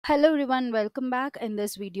Hello everyone, welcome back. In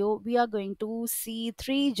this video, we are going to see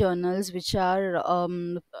three journals which are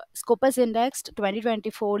Scopus indexed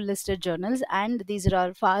 2024 listed journals, and these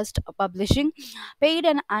are fast publishing. Paid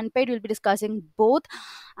and unpaid, we'll be discussing both,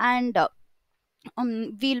 and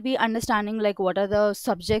we'll be understanding like what are the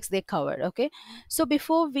subjects they cover. Okay, so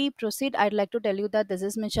before we proceed, I'd like to tell you that this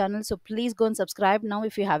is my channel, so please go and subscribe now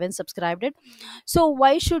if you haven't subscribed it. So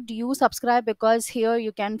why should you subscribe? Because here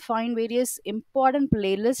you can find various important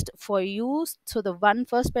playlist for you. So the one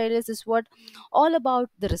first playlist is what all about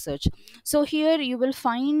the research. So here you will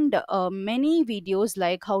find many videos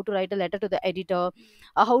like how to write a letter to the editor,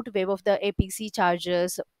 how to waive off the APC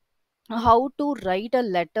charges, how to write a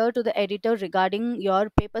letter to the editor regarding your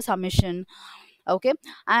paper submission. Okay,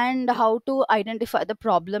 and how to identify the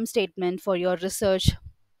problem statement for your research.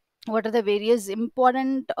 What are the various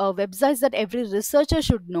important websites that every researcher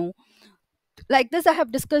should know? Like this, I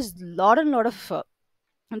have discussed lot of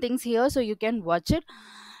things here, so you can watch it.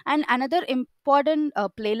 And another important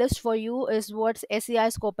playlist for you is what's SEI,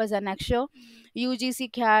 Scopus, and Axure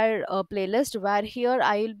UGC Care playlist, where here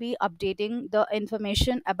I will be updating the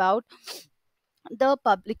information about the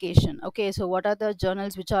publication. Okay, so what are the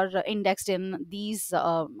journals which are indexed in these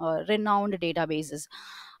renowned databases?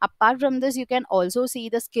 Apart from this, you can also see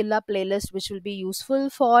the skill up playlist, which will be useful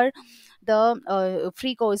for the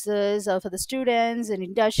free courses for the students and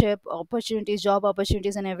internship opportunities, job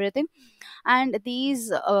opportunities, and everything. And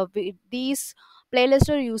these playlists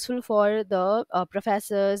are useful for the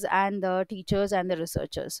professors and the teachers and the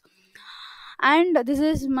researchers. And this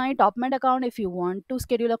is my topmed account. If you want to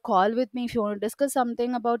schedule a call with me, if you want to discuss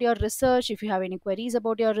something about your research, if you have any queries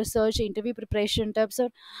about your research, interview preparation tips, or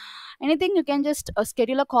anything, you can just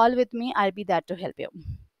schedule a call with me. I'll be there to help you.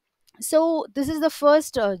 So this is the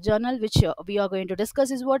first journal which we are going to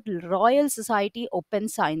discuss is what Royal Society Open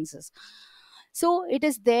Sciences. So it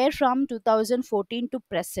is there from 2014 to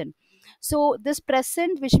present. So this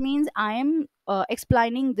present, which means I am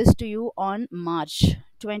explaining this to you on March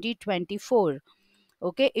 2024.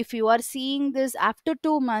 Okay, if you are seeing this after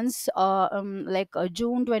 2 months, like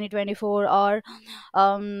June 2024, or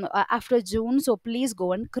after June, so please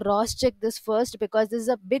go and cross check this first, because this is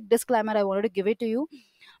a big disclaimer I wanted to give it to you.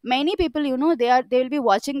 Many people, they will be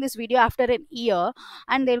watching this video after an year,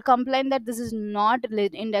 and they'll complain that this is not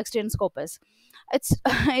indexed in Scopus. It's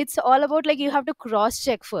it's all about like you have to cross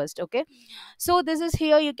check first. Okay, so this is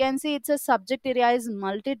here, you can see it's a subject area is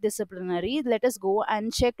multidisciplinary. Let us go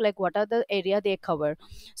and check like what are the area they cover.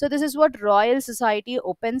 So this is what Royal Society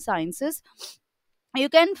Open Sciences. You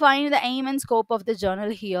can find the aim and scope of the journal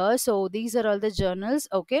here. So these are all the journals.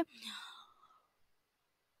 Okay,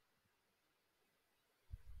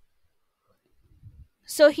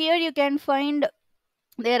 so here you can find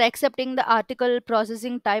they are accepting the article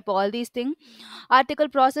processing type, all these things. Article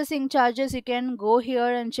processing charges, you can go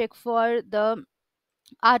here and check for the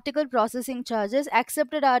article processing charges.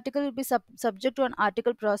 Accepted article will be subject to an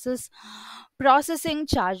article processing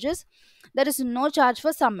charges. There is no charge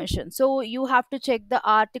for submission, so you have to check the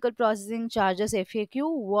article processing charges FAQ.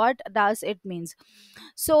 What does it means?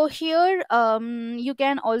 So here you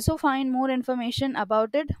can also find more information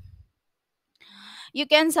about it. You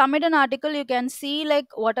can submit an article, you can see like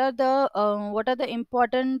what are the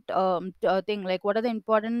important thing, like what are the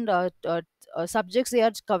important subjects they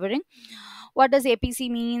are covering. What does APC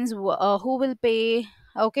means? Who will pay?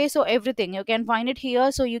 Okay, so everything you can find it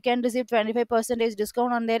here. So you can receive 25%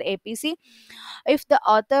 discount on their APC if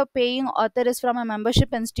the paying author is from a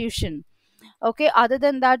membership institution. Okay, other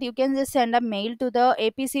than that, you can just send a mail to the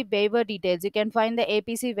APC waiver details. You can find the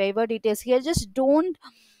APC waiver details here. Just don't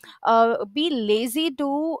be lazy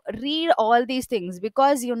to read all these things,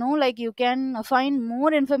 because like you can find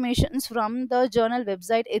more informations from the journal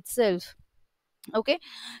website itself. Okay,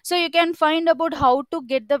 so you can find about how to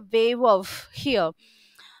get the waive of here.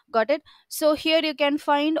 Got it? So here you can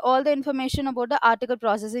find all the information about the article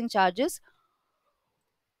processing charges.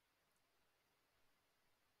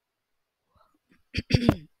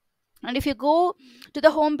 And if you go to the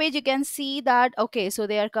home page, you can see that okay, so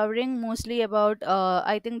they are covering mostly about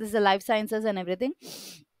I think this is the life sciences and everything.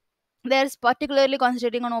 They're particularly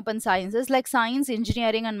concentrating on open sciences like science,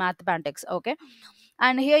 engineering, and mathematics. Okay,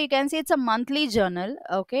 and here you can see it's a monthly journal.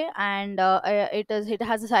 Okay, and it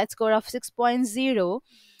has a side score of 6.0.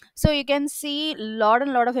 So you can see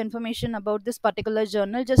lot of information about this particular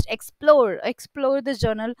journal. Just explore this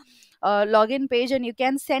journal login page, and you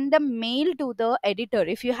can send a mail to the editor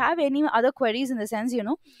if you have any other queries. In the sense,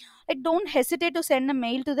 like don't hesitate to send a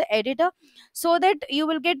mail to the editor, so that you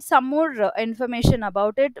will get some more information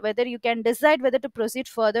about it, whether you can decide whether to proceed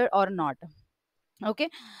further or not. Okay,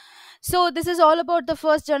 So this is all about the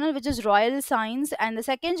first journal, which is Royal Science, and the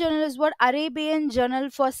second journal is what, Arabian Journal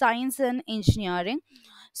for Science and Engineering.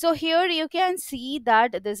 So here you can see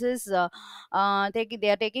that this is they are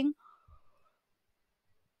taking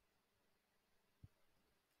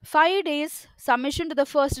 5 days submission to the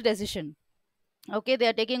first decision. Okay, they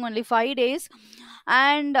are taking only 5 days,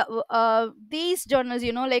 and these journals,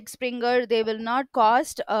 like Springer, they will not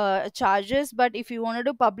cost charges, but if you wanted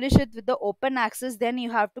to publish it with the open access, then you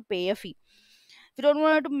have to pay a fee. If you don't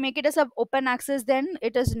want to make it as a open access, then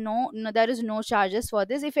it is no, there is no charges for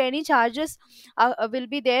this. If any charges will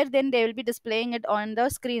be there, then they will be displaying it on the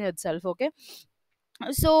screen itself. Okay,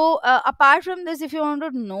 so apart from this, if you want to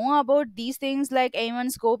know about these things like aim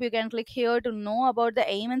and scope, you can click here to know about the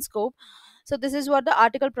aim and scope. So this is what the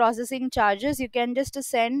article processing charges. You can just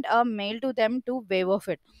send a mail to them to waive off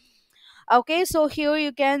it. Okay, so here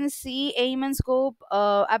you can see aim and scope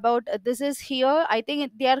about this is here. I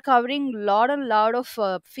think they are covering lot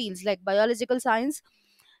of fields like biological science,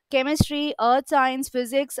 chemistry, earth science,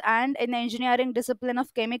 physics, and in the engineering discipline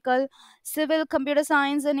of chemical, civil, computer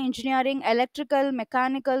science and engineering, electrical,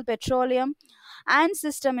 mechanical, petroleum, and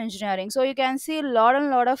system engineering. So you can see lot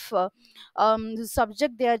of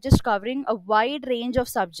subject. They are just covering a wide range of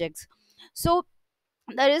subjects. So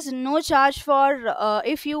there is no charge for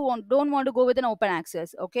if you don't want to go with an open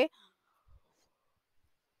access. Okay,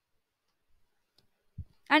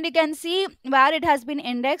 and you can see where it has been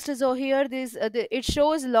indexed. So here this it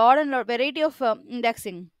shows lot variety of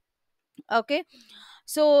indexing. Okay,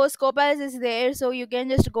 so scopus is there, so you can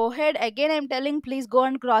just go ahead. Again, I'm telling, please go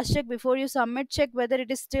and cross check before you submit, check whether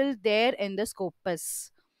it is still there in the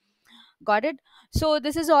scopus. Got it? So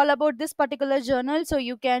this is all about this particular journal, so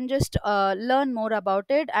you can just learn more about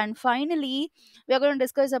it. And finally, we are going to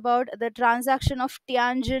discuss about the transaction of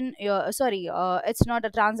Tianjin. Sorry, it's not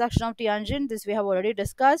a transaction of Tianjin, this we have already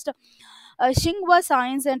discussed. Xinhua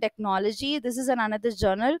Science and Technology, this is another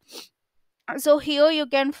journal. So here you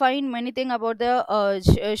can find many thing about the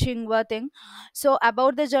Xinhua thing. So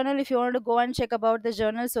about the journal, if you want to go and check about the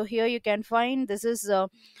journal, so here you can find this is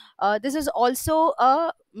also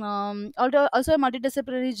also a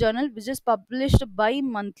multidisciplinary journal which is published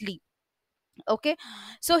bi-monthly. Okay,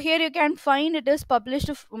 so here you can find it is published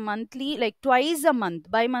monthly, like twice a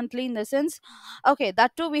month. Bi-monthly in the sense, okay,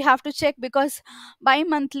 that too we have to check, because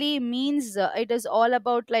bi-monthly means it is all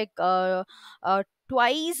about like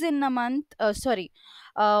twice in a month, sorry,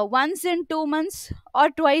 once in 2 months or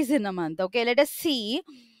twice in a month. Okay, let us see.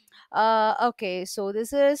 Okay, so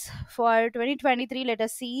this is for 2023. Let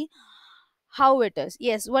us see how it is.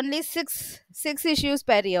 Yes, only six issues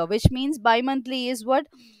per year, which means bi-monthly is what,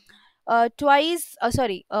 twice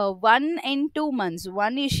sorry, 1 in 2 months,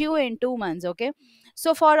 one issue in 2 months. Okay,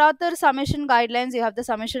 so for other submission guidelines, you have the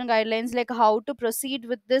submission guidelines, like how to proceed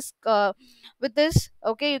with this.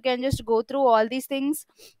 Okay, you can just go through all these things,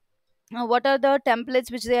 what are the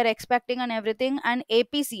templates which they are expecting and everything. And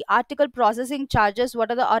APC, article processing charges,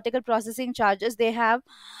 what are the article processing charges they have.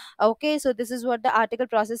 Okay, so this is what the article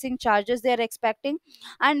processing charges they are expecting.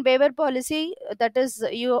 And waiver policy, that is,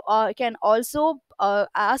 you can also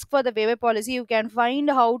ask for the waiver policy. You can find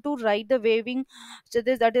how to write the waiving. So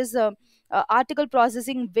this, that is article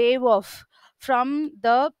processing waive off from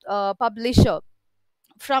the publisher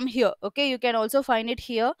from here. Okay, you can also find it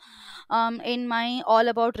here in my all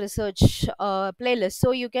about research playlist.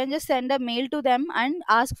 So you can just send a mail to them and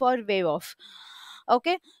ask for waive off.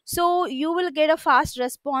 Okay, so you will get a fast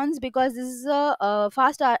response, because this is a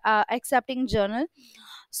fast accepting journal.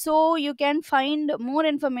 So you can find more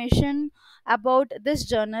information about this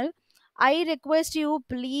journal. I request you,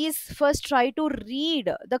 please first try to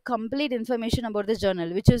read the complete information about the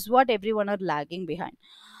journal, which is what everyone are lagging behind.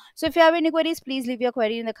 So if you have any queries, please leave your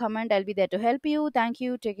query in the comment. I'll be there to help you. Thank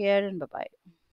you, take care, and bye bye.